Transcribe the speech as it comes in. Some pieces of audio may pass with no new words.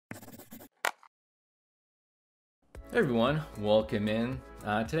Hey everyone, welcome in.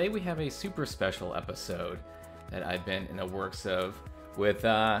 Today we have a super special episode that I've been in the works of with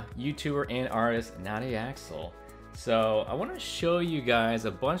YouTuber and artist NadiAxel. So I want to show you guys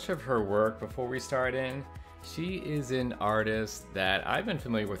a bunch of her work before we start in. She is an artist that I've been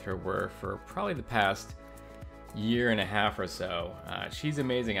familiar with her work for probably the past year and a half or so. She's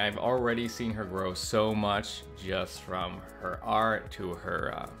amazing. I've already seen her grow so much just from her art to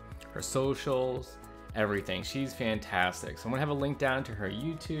her socials. Everything. She's fantastic. So I'm gonna have a link down to her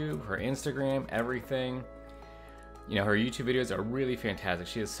YouTube, her Instagram, everything. You know, her YouTube videos are really fantastic.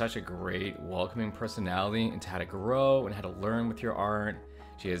 She has such a great, welcoming personality into how to grow and how to learn with your art.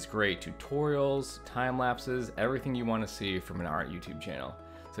 She has great tutorials, time lapses, everything you want to see from an art YouTube channel.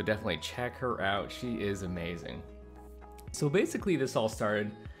 So definitely check her out. She is amazing. So basically this all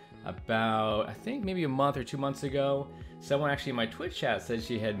started about, I think maybe a month or 2 months ago. Someone actually in my Twitch chat said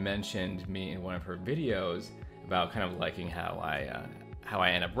she had mentioned me in one of her videos about kind of liking how I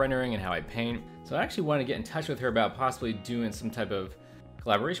end up rendering and how I paint. So I actually wanted to get in touch with her about possibly doing some type of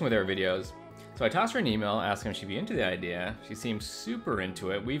collaboration with her videos. So I tossed her an email asking if she'd be into the idea. She seemed super into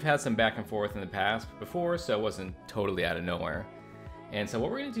it. We've had some back and forth in the past before, so it wasn't totally out of nowhere. And so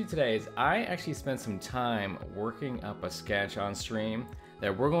what we're gonna do today is I actually spent some time working up a sketch on stream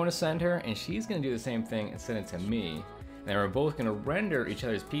that we're going to send her, and she's gonna do the same thing and send it to me. And then we're both gonna render each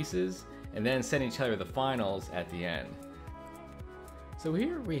other's pieces and then send each other the finals at the end. So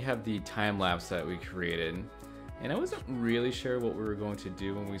here we have the time lapse that we created, and I wasn't really sure what we were going to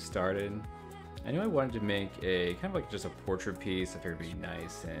do when we started. I knew I wanted to make a kind of like just a portrait piece. I figured it'd be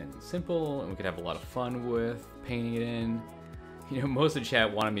nice and simple, and we could have a lot of fun with painting it in. You know, most of the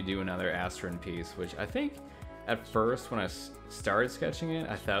chat wanted me to do another Astron piece, which I think at first when I started sketching it,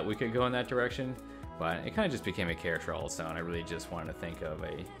 I thought we could go in that direction. But it kind of just became a character all its own. I really just wanted to think of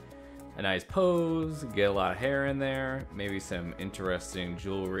a nice pose, get a lot of hair in there, maybe some interesting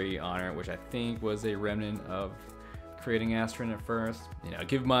jewelry on it, which I think was a remnant of creating Astron at first. You know,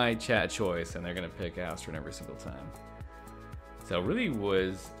 give my chat a choice and they're gonna pick Astron every single time. So it really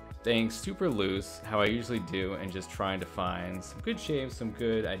was staying super loose, how I usually do, and just trying to find some good shapes, some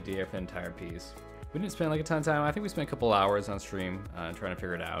good idea for the entire piece. We didn't spend like a ton of time. I think we spent a couple hours on stream trying to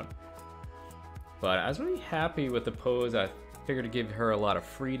figure it out. But I was really happy with the pose. I figured to give her a lot of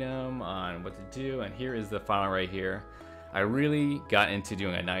freedom on what to do, and here is the final right here. I really got into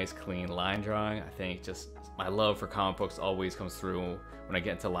doing a nice clean line drawing. I think just my love for comic books always comes through when I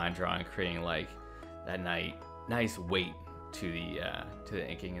get into line drawing, creating like that nice weight to the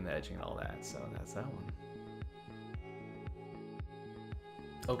inking and the edging and all that. So that's that one.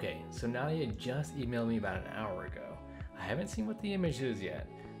 Okay, so Nadia just emailed me about an hour ago. I haven't seen what the image is yet.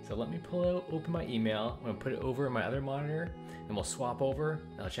 So let me open my email. I'm gonna put it over in my other monitor and we'll swap over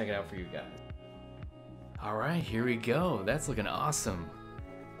and I'll check it out for you guys. All right, here we go. That's looking awesome.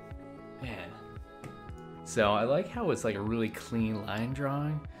 Man. So I like how it's like a really clean line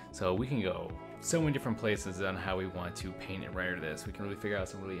drawing. So we can go so many different places on how we want to paint and render this. We can really figure out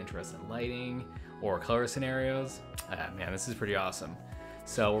some really interesting lighting or color scenarios. Man, this is pretty awesome.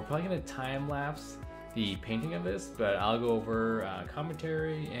 So we're probably gonna time lapse the painting of this, but I'll go over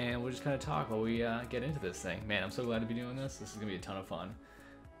commentary and we'll just kind of talk while we get into this thing. Man, I'm so glad to be doing this. This is gonna be a ton of fun.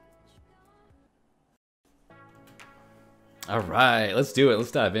 All right, let's do it.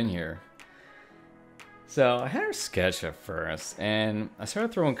 Let's dive in here. So I had her sketch at first and I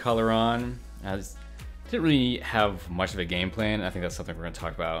started throwing color on. I didn't really have much of a game plan. I think that's something we're gonna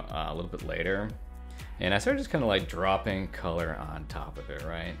talk about a little bit later. And I started just kind of like dropping color on top of it,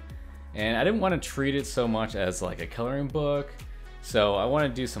 right? And I didn't want to treat it so much as like a coloring book. So I want to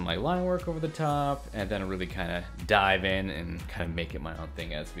do some like line work over the top and then really kind of dive in and kind of make it my own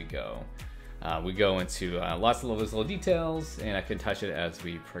thing as we go. We go into lots of those little details and I can touch it as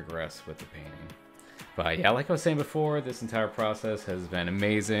we progress with the painting. But yeah, like I was saying before, this entire process has been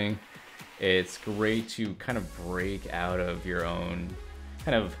amazing. It's great to kind of break out of your own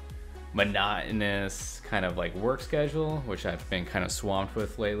kind of monotonous kind of like work schedule, which I've been kind of swamped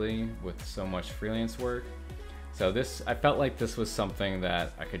with lately with so much freelance work. So I felt like this was something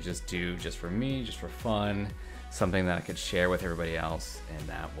that I could just do just for me, just for fun, something that I could share with everybody else, and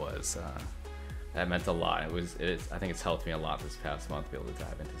that meant a lot. I think it's helped me a lot this past month to be able to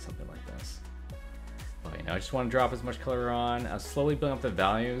dive into something like this. But you know, I just want to drop as much color on. I was slowly building up the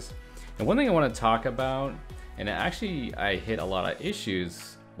values, and one thing I want to talk about, and actually I hit a lot of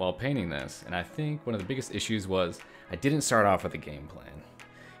issues while painting this, and I think one of the biggest issues was I didn't start off with a game plan.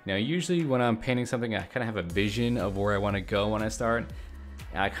 You know, usually when I'm painting something, I kind of have a vision of where I want to go when I start,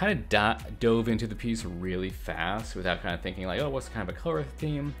 and I kind of dove into the piece really fast without kind of thinking like, oh, what's kind of a color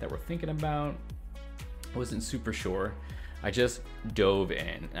theme that we're thinking about. wasn't super sure. I just dove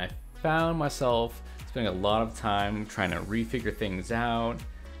in. I found myself spending a lot of time trying to refigure things out,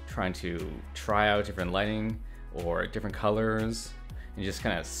 trying to try out different lighting or different colors, and just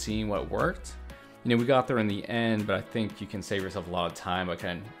kind of seeing what worked. You know, we got there in the end, but I think you can save yourself a lot of time by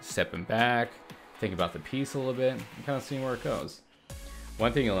kind of stepping back, thinking about the piece a little bit, and kind of seeing where it goes.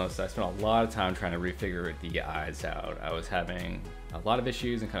 One thing you'll notice, I spent a lot of time trying to refigure the eyes out. I was having a lot of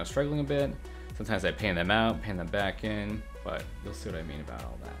issues and kind of struggling a bit. Sometimes I pan them out, pan them back in, but you'll see what I mean about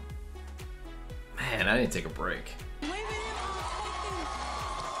all that. Man, I need to take a break.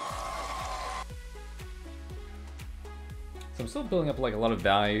 So I'm still building up like a lot of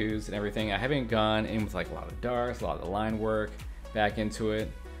values and everything. I haven't gone in with like a lot of darks, a lot of the line work back into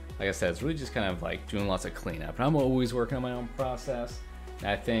it. Like I said, it's really just kind of like doing lots of cleanup. And I'm always working on my own process. And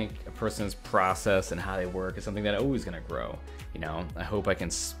I think a person's process and how they work is something that always gonna grow. You know, I hope I can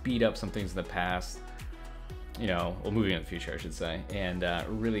speed up some things in the past, you know, well, moving in the future, I should say, and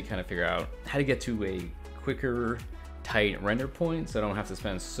really kind of figure out how to get to a quicker, tight render point so I don't have to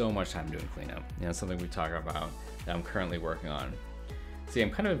spend so much time doing cleanup. You know, it's something we talk about that I'm currently working on. See, I'm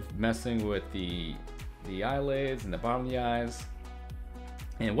kind of messing with the eyelids and the bottom of the eyes.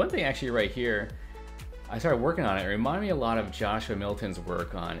 And one thing actually right here, I started working on it. It reminded me a lot of Joshua Milton's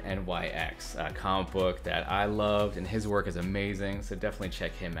work on NYX, a comic book that I loved, and his work is amazing, so definitely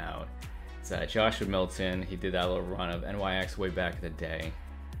check him out. It's Joshua Milton. He did that little run of NYX way back in the day.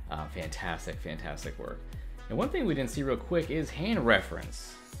 Fantastic, fantastic work. And one thing we didn't see real quick is hand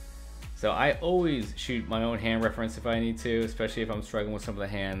reference. So I always shoot my own hand reference if I need to, especially if I'm struggling with some of the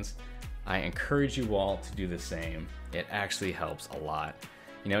hands. I encourage you all to do the same. It actually helps a lot.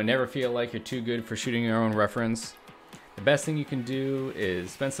 You know, never feel like you're too good for shooting your own reference. The best thing you can do is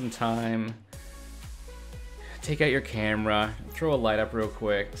spend some time, take out your camera, throw a light up real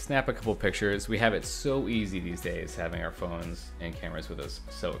quick, snap a couple pictures. We have it so easy these days, having our phones and cameras with us,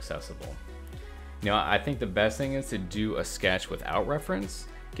 so accessible. You know, I think the best thing is to do a sketch without reference,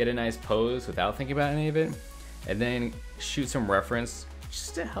 get a nice pose without thinking about any of it, and then shoot some reference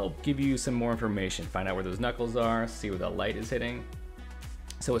just to help give you some more information. Find out where those knuckles are, see where the light is hitting.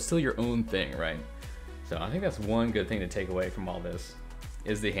 So it's still your own thing, right? So I think that's one good thing to take away from all this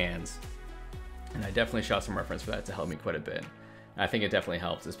is the hands. And I definitely shot some reference for that to help me quite a bit. I think it definitely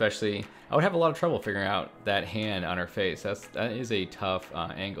helps, especially, I would have a lot of trouble figuring out that hand on her face. That is a tough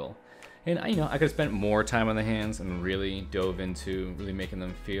angle. And you know, I could have spent more time on the hands and really dove into really making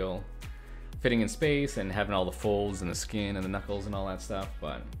them feel fitting in space and having all the folds and the skin and the knuckles and all that stuff.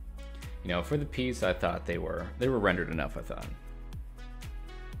 But you know, for the piece, I thought they were rendered enough, I thought.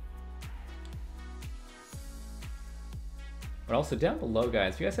 But also down below,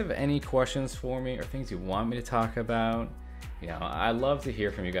 guys, if you guys have any questions for me or things you want me to talk about, you know, I love to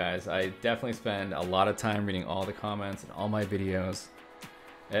hear from you guys. I definitely spend a lot of time reading all the comments and all my videos.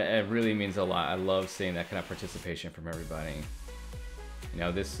 It really means a lot. I love seeing that kind of participation from everybody. You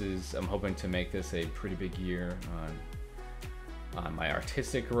know, I'm hoping to make this a pretty big year on my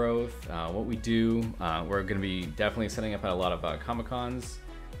artistic growth, what we do. We're going to be definitely setting up at a lot of Comic-Cons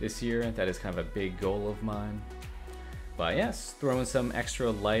this year. That is kind of a big goal of mine. But yes, throwing some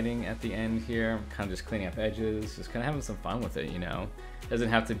extra lighting at the end here, kind of just cleaning up edges, just kind of having some fun with it, you know. It doesn't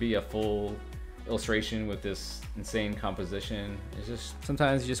have to be a full illustration with this insane composition. It's just,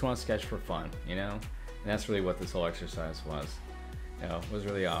 sometimes you just want to sketch for fun, you know. And that's really what this whole exercise was. You know, it was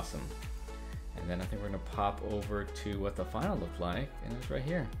really awesome. And then I think we're gonna pop over to what the final looked like, and it's right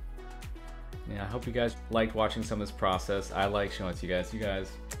here. Yeah, I hope you guys liked watching some of this process. I like showing it to you guys. You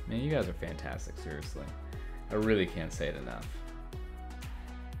guys, man, you guys are fantastic, seriously. I really can't say it enough.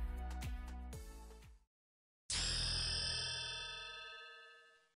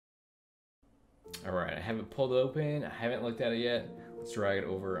 All right, I have it pulled open. I haven't looked at it yet. Let's drag it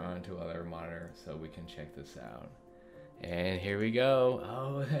over onto other monitor so we can check this out. And here we go.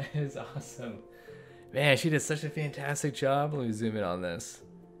 Oh, that is awesome. Man, she did such a fantastic job. Let me zoom in on this.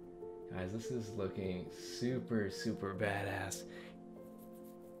 Guys, this is looking super, super badass.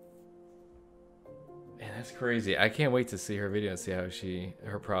 Man, that's crazy. I can't wait to see her video and see how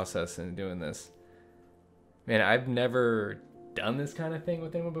her process in doing this. Man, I've never done this kind of thing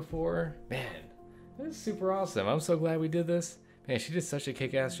with anyone before. Man, this is super awesome. I'm so glad we did this. Man, she did such a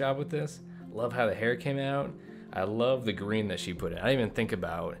kick-ass job with this. Love how the hair came out. I love the green that she put in. I didn't even think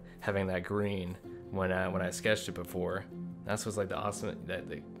about having that green when I sketched it before. That's what's like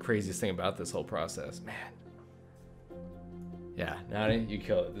the craziest thing about this whole process. Man. Yeah, Nadi, you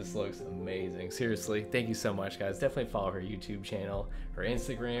killed it. This looks amazing. Seriously, thank you so much, guys. Definitely follow her YouTube channel, her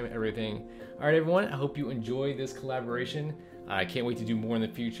Instagram, everything. All right, everyone, I hope you enjoyed this collaboration. I can't wait to do more in the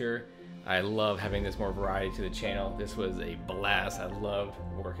future. I love having this more variety to the channel. This was a blast. I loved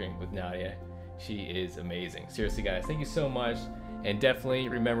working with Nadia. She is amazing. Seriously guys, thank you so much. And definitely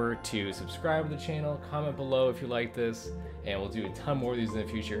remember to subscribe to the channel, comment below if you like this, and we'll do a ton more of these in the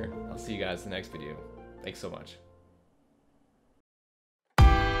future. I'll see you guys in the next video. Thanks so much.